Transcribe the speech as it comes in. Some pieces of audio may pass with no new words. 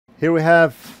Here we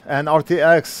have an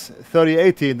RTX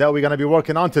 3080 that we're going to be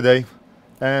working on today.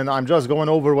 And I'm just going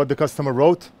over what the customer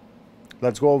wrote.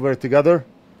 Let's go over it together.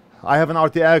 I have an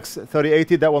RTX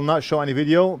 3080 that will not show any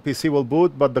video. PC will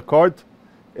boot, but the card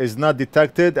is not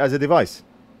detected as a device.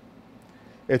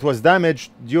 It was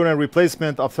damaged during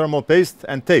replacement of thermal paste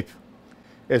and tape.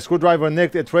 A screwdriver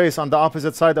nicked a trace on the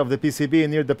opposite side of the PCB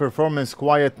near the performance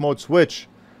quiet mode switch.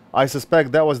 I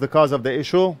suspect that was the cause of the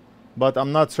issue, but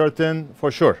I'm not certain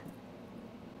for sure.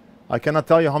 I cannot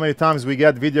tell you how many times we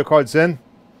get video cards in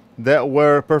that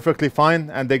were perfectly fine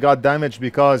and they got damaged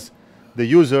because the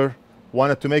user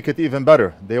wanted to make it even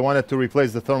better. They wanted to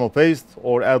replace the thermal paste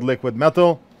or add liquid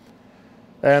metal.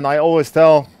 And I always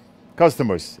tell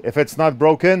customers, if it's not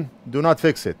broken, do not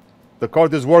fix it. The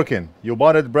card is working. You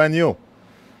bought it brand new.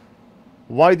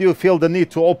 Why do you feel the need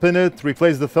to open it,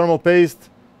 replace the thermal paste,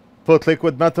 put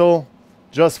liquid metal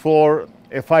just for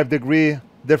a 5-degree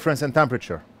difference in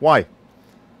temperature? Why?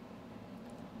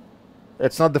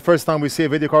 It's not the first time we see a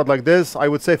video card like this. I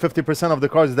would say 50% of the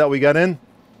cards that we get in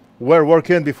were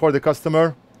working before the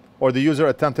customer or the user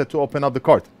attempted to open up the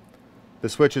card. The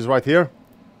switch is right here.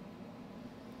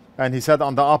 And he said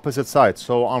on the opposite side,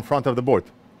 so on front of the board.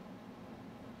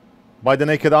 By the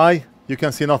naked eye, you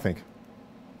can see nothing.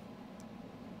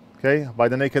 Okay, by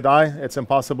the naked eye, it's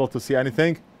impossible to see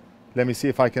anything. Let me see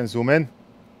if I can zoom in.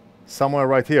 Somewhere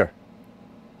right here.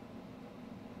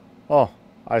 Oh,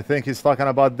 I think he's talking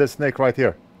about this nick right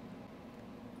here.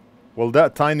 Will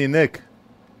that tiny nick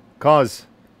cause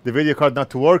the video card not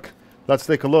to work? Let's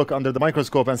take a look under the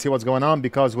microscope and see what's going on,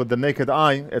 because with the naked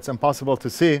eye, it's impossible to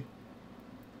see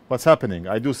what's happening.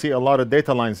 I do see a lot of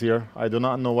data lines here. I do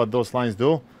not know what those lines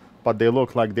do, but they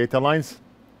look like data lines.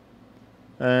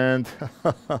 And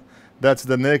that's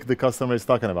the nick the customer is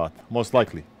talking about, most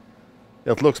likely.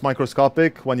 It looks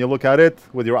microscopic when you look at it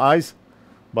with your eyes,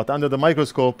 but under the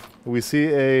microscope, we see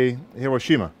a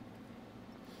Hiroshima.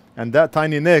 And that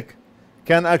tiny nick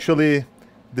can actually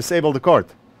disable the card.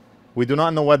 We do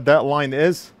not know what that line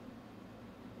is.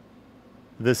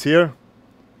 This here,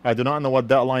 I do not know what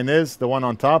that line is, the one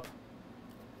on top.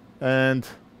 And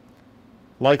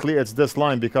likely it's this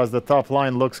line because the top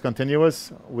line looks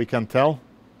continuous. We can tell.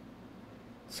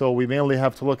 So we mainly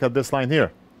have to look at this line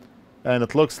here. And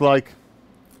it looks like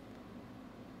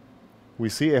we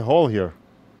see a hole here.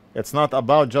 It's not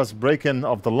about just breaking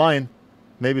of the line.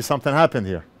 Maybe something happened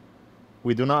here.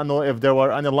 We do not know if there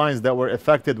were any lines that were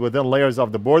affected within layers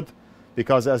of the board,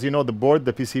 because as you know, the board,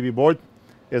 the PCB board,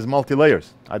 is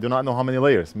multi-layers. I do not know how many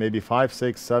layers. Maybe 5,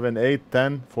 6, 7, 8,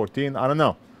 10, 14, I don't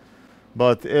know.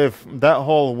 But if that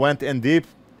hole went in deep,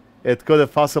 it could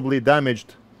have possibly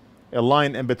damaged a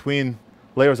line in between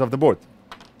layers of the board.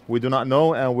 We do not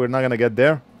know, and we're not going to get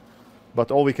there. But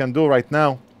all we can do right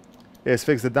now is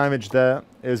fix the damage that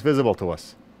is visible to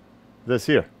us. This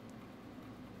here.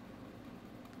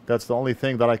 That's the only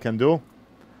thing that I can do.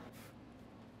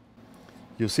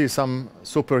 You see some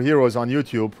superheroes on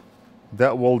YouTube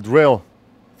that will drill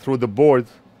through the board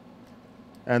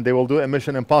and they will do a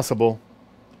mission impossible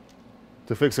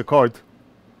to fix a card,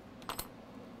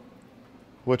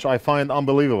 which I find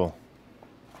unbelievable.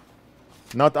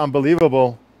 Not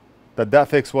unbelievable that that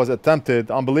fix was attempted,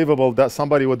 unbelievable that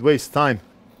somebody would waste time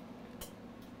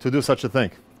to do such a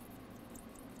thing.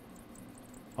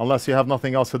 Unless you have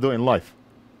nothing else to do in life.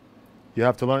 You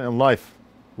have to learn in life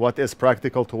what is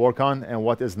practical to work on and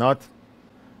what is not.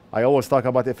 I always talk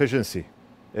about efficiency.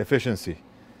 Efficiency.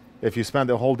 If you spend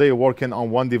a whole day working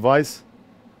on one device,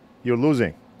 you're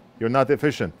losing. You're not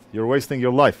efficient. You're wasting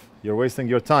your life. You're wasting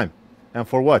your time. And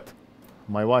for what?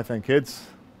 My wife and kids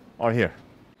are here.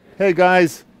 Hey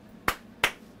guys.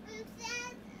 I'm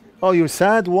sad. Oh, you're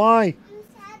sad? Why? I'm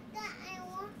sad that I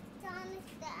want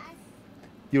Sonic Dash.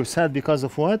 You're sad because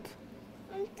of what?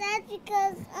 I'm sad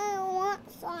because I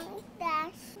want Sonic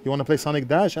Dash. You want to play Sonic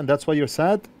Dash and that's why you're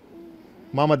sad?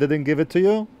 Mama didn't give it to you?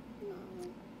 No.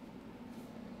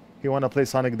 He want to play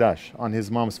Sonic Dash on his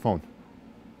mom's phone.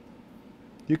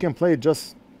 You can play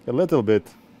just a little bit.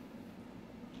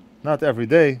 Not every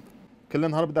day. كل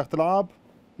نهار بدك تلعب؟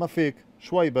 ما فيك.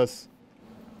 شوي بس.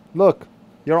 Look,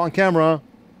 you're on camera.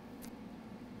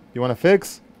 You want to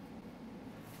fix?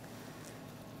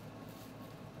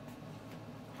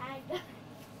 Hi guys.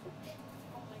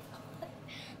 Oh my god.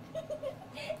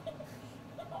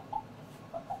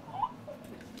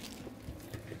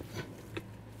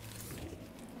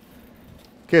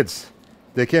 Kids,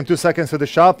 they came 2 seconds to the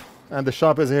shop and the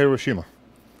shop is in Hiroshima.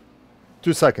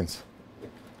 2 seconds.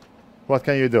 What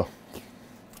can you do?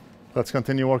 Let's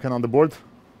continue working on the board.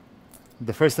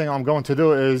 The first thing I'm going to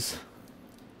do is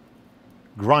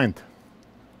grind.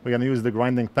 We're going to use the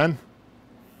grinding pen.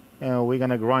 And we're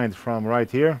gonna grind from right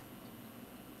here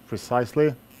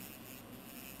precisely.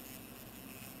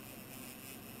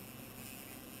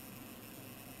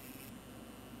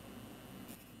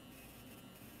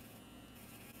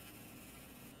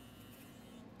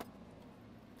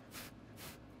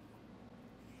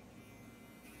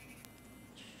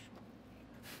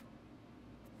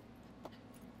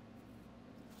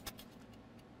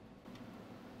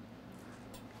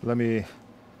 Let me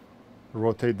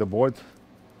rotate the board.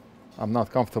 I'm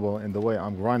not comfortable in the way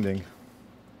I'm grinding.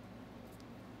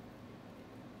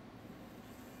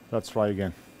 Let's try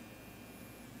again.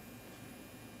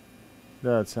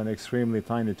 That's an extremely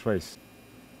tiny trace.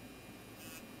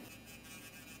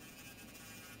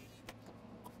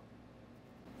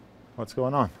 What's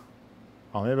going on?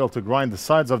 I'm able to grind the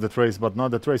sides of the trace, but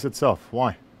not the trace itself.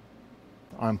 Why?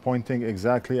 I'm pointing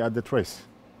exactly at the trace.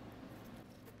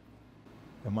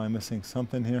 Am I missing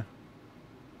something here?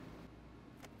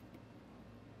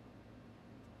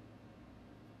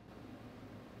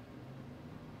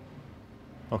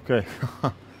 Okay.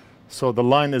 So the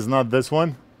line is not this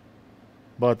one,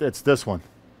 but it's this one.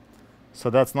 So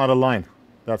that's not a line.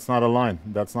 That's not a line.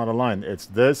 That's not a line. It's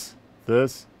this,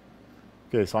 this.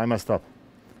 Okay, so I messed up.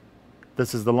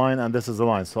 This is the line and this is the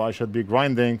line. So I should be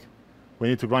grinding. We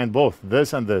need to grind both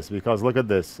this and this, because look at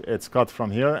this. It's cut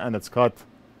from here and it's cut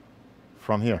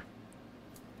from here.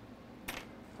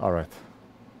 All right.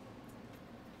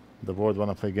 The board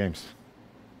wanna play games.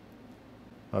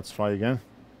 Let's try again.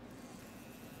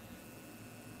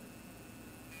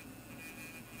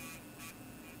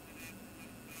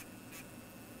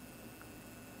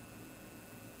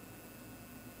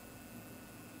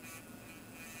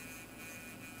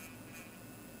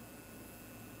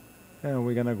 And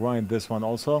we're gonna grind this one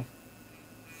also.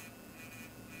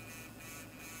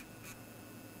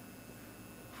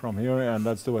 From here, and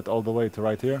let's do it all the way to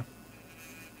right here.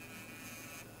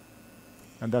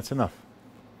 And that's enough.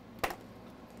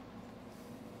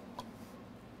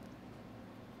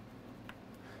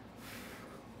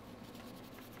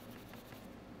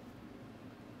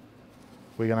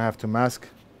 We're gonna have to mask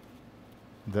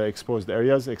the exposed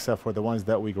areas except for the ones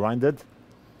that we grinded.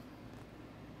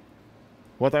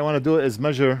 What I want to do is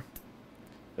measure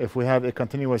if we have a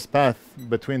continuous path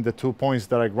between the 2 points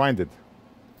that I grinded.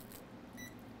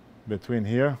 Between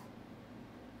here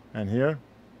and here.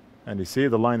 And you see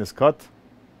the line is cut.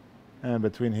 And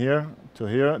between here to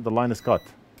here, the line is cut.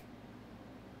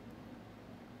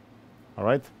 All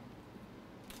right?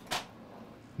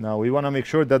 Now we want to make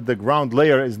sure that the ground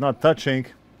layer is not touching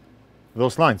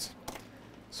those lines.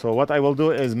 So what I will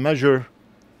do is measure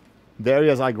the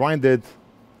areas I grinded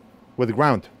with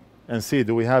ground and see,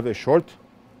 do we have a short?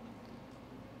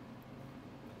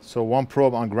 So one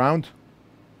probe on ground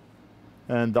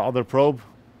and the other probe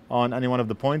on any one of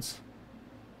the points.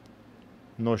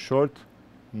 No short,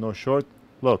 no short.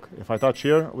 Look, if I touch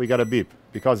here, we got a beep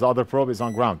because the other probe is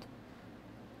on ground.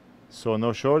 So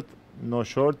no short, no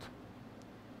short,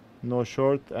 no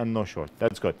short, and no short.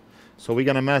 That's good. So we're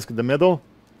gonna mask the middle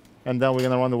and then we're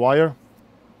gonna run the wire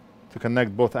to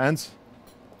connect both ends.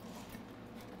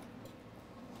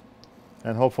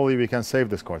 And hopefully we can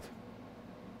save this cord.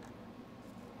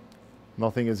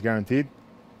 Nothing is guaranteed.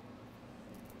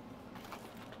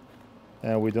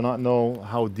 And we do not know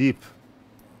how deep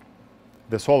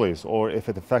this hole is, or if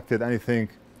it affected anything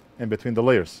in between the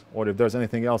layers, or if there's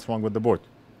anything else wrong with the board.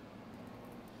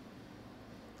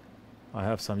 I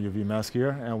have some UV mask here,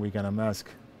 and we're gonna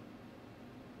mask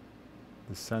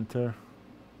the center.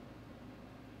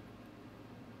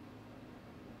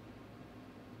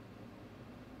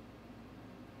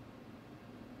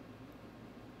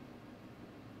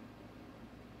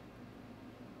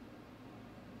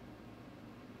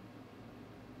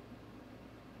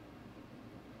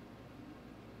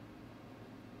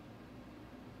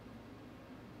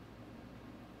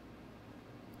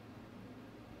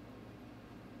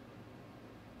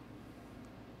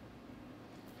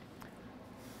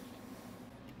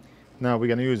 Now we're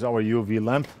going to use our UV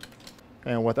lamp,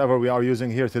 and whatever we are using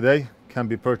here today can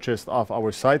be purchased off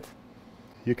our site.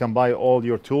 You can buy all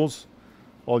your tools,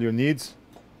 all your needs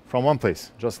from one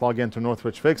place. Just log into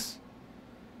NorthridgeFix,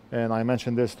 and I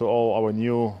mentioned this to all our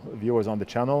new viewers on the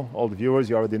channel. All the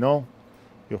viewers, you already know,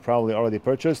 you've probably already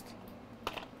purchased,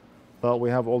 but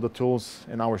we have all the tools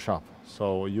in our shop.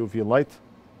 So UV light,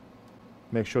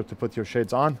 make sure to put your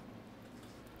shades on,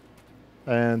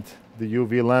 and the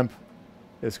UV lamp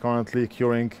is currently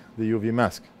curing the UV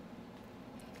mask.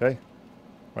 Okay,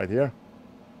 right here,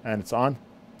 and it's on.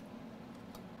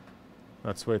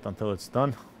 Let's wait until it's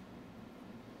done.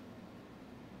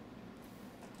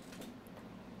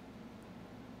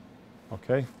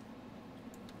 Okay,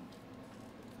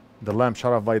 The lamp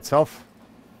shut off by itself.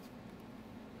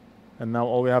 And now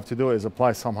all we have to do is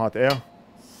apply some hot air.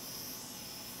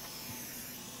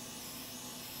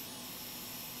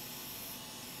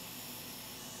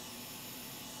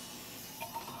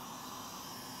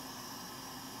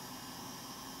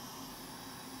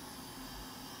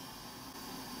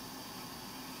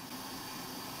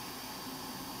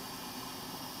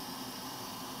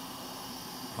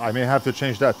 I may have to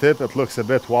change that tip. It looks a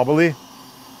bit wobbly.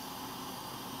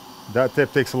 That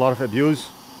tip takes a lot of abuse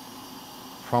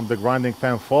from the grinding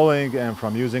pen falling and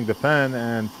from using the pen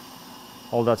and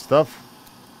all that stuff.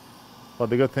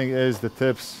 But the good thing is the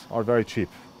tips are very cheap.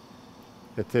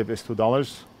 The tip is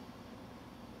 $2.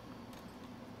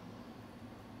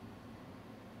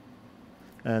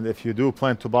 And if you do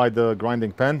plan to buy the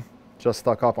grinding pen, just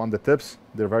stock up on the tips.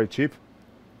 They're very cheap.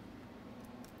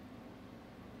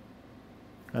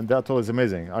 And that tool is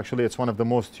amazing. Actually, it's one of the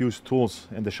most used tools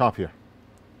in the shop here.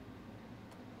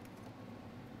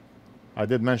 I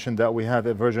did mention that we have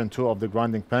a version 2 of the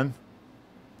grinding pen.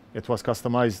 It was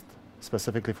customized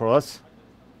specifically for us.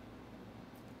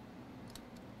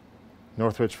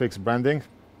 NorthridgeFix branding.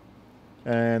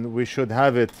 And we should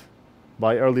have it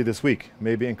by early this week,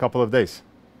 maybe in a couple of days,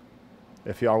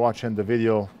 if you are watching the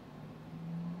video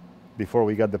before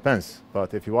we get the pens.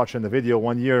 But if you're watching the video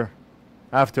 1 year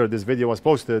after this video was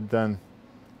posted, then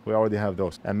we already have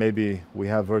those. And maybe we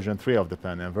have version 3 of the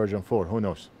pen and version 4, who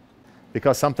knows?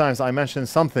 Because sometimes I mention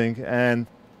something and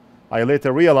I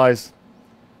later realize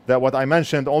that what I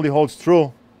mentioned only holds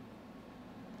true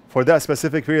for that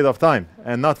specific period of time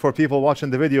and not for people watching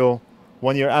the video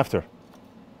 1 year after.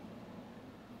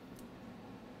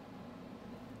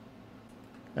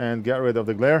 And get rid of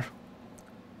the glare.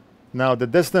 Now the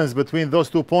distance between those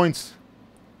 2 points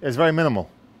is very minimal.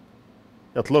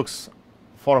 It looks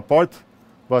far apart,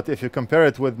 but if you compare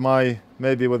it with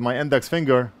maybe with my index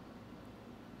finger,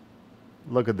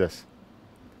 look at this.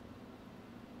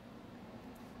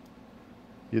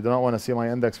 You do not want to see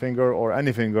my index finger or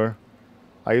any finger.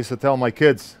 I used to tell my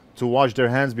kids to wash their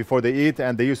hands before they eat,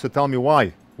 and they used to tell me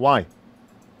why.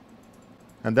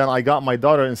 And then I got my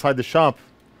daughter inside the shop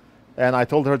and I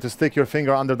told her to stick your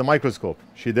finger under the microscope.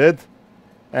 She did,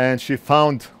 and she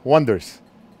found wonders.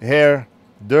 Hair,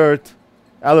 dirt,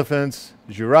 elephants,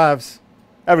 giraffes,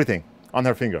 everything on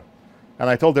her finger. And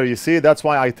I told her, you see, that's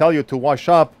why I tell you to wash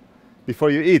up before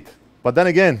you eat. But then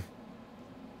again,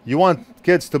 you want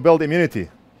kids to build immunity.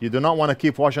 You do not want to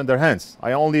keep washing their hands.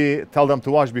 I only tell them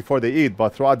to wash before they eat,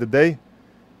 but throughout the day,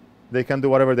 they can do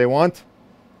whatever they want.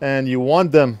 And you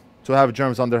want them to have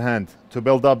germs on their hand, to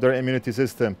build up their immunity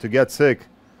system, to get sick.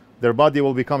 Their body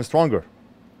will become stronger.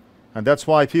 And that's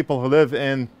why people who live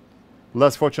in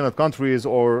less fortunate countries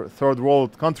or third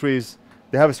world countries,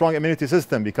 they have a strong immunity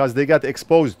system because they get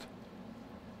exposed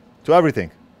to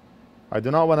everything. I do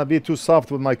not want to be too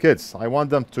soft with my kids. I want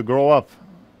them to grow up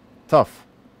tough.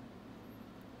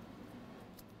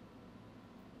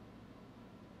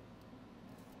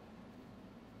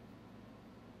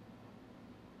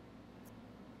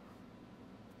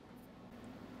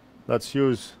 Let's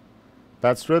use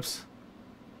pad strips,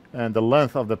 and the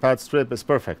length of the pad strip is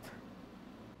perfect.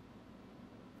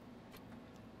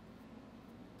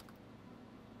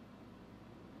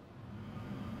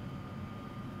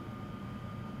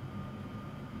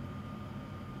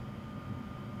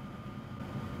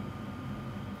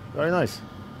 Very nice.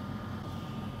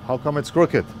 How come it's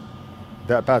crooked,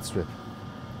 that pad strip?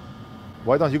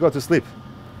 Why don't you go to sleep?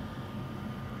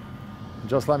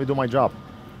 Just let me do my job.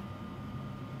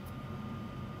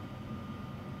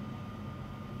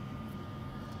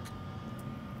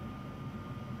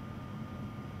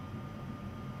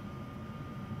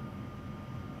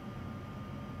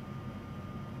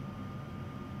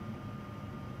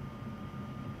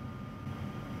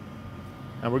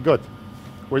 And we're good.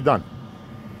 We're done.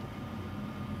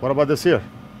 What about this here?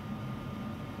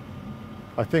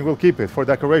 I think we'll keep it for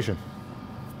decoration.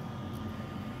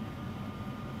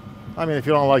 I mean, if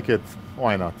you don't like it,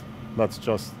 why not? Let's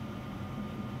just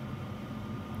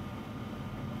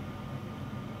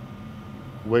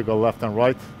wiggle left and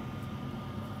right.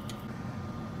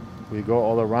 We go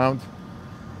all around,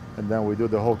 and then we do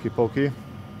the hokey pokey,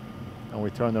 and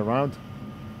we turn around,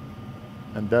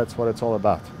 and that's what it's all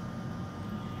about.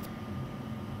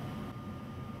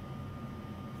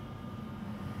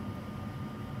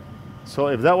 So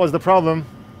if that was the problem,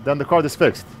 then the card is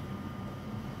fixed.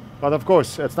 But of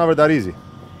course, it's never that easy.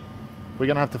 We're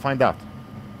gonna have to find out.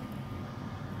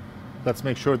 Let's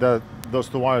make sure that those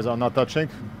 2 wires are not touching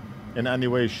in any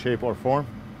way, shape, or form.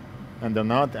 And they're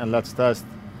not. And let's test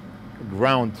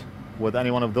ground with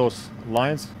any one of those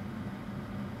lines.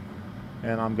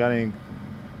 And I'm getting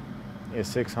a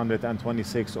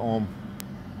 626 ohm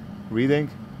reading,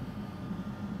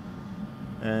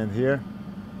 and here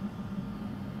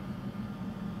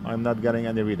I'm not getting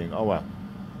any reading. Oh well.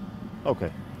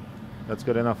 Okay, that's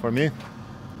good enough for me.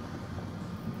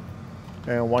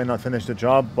 And why not finish the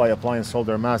job by applying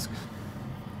solder mask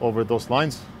over those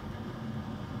lines,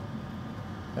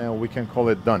 and we can call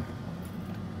it done.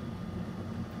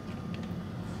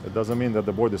 It doesn't mean that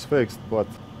the board is fixed, but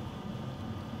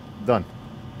done.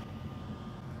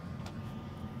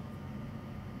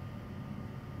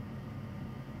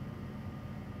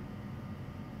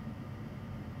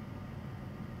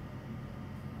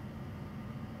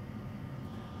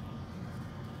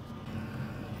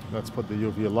 Let's put the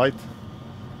UV light.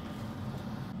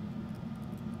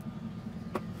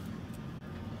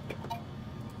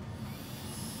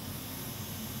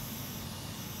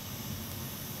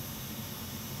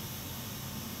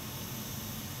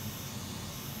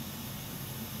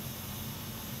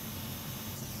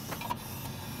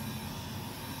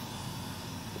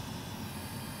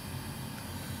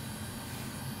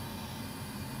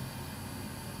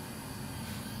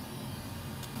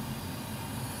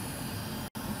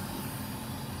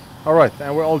 All right,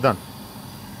 and we're all done.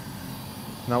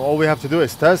 Now all we have to do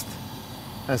is test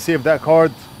and see if that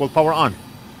card will power on.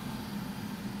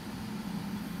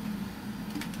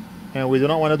 And we do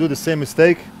not want to do the same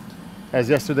mistake as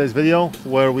yesterday's video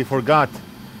where we forgot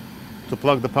to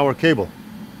plug the power cable.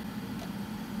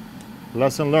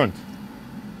 Lesson learned.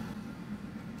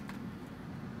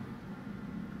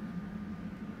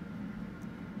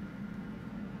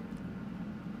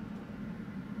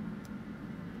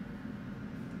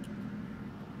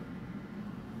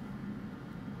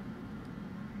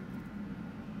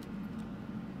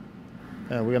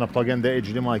 And we're going to plug in the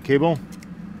HDMI cable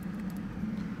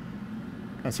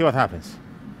and see what happens.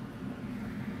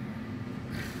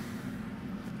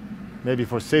 Maybe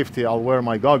for safety I'll wear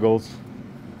my goggles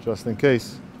just in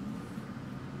case.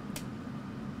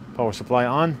 Power supply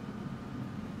on.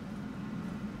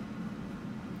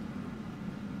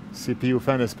 CPU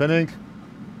fan is spinning.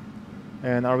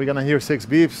 And are we going to hear 6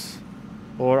 beeps,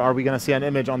 or are we going to see an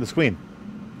image on the screen?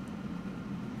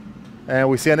 And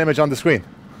we see an image on the screen.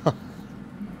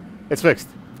 It's fixed.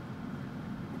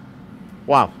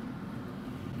 Wow.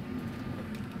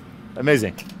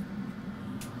 Amazing.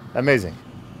 Amazing.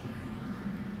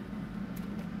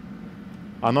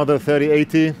 Another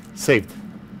 3080 saved.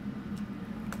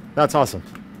 That's awesome.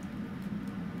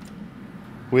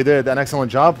 We did an excellent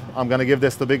job. I'm gonna give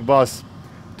this to Big Boss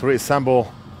to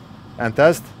reassemble and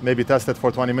test. Maybe test it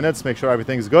for 20 minutes, make sure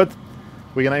everything's good.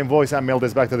 We're gonna invoice and mail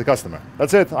this back to the customer.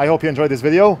 That's it. I hope you enjoyed this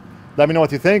video. Let me know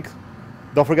what you think.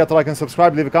 Don't forget to like and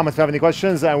subscribe, leave a comment if you have any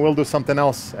questions, and we'll do something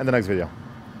else in the next video.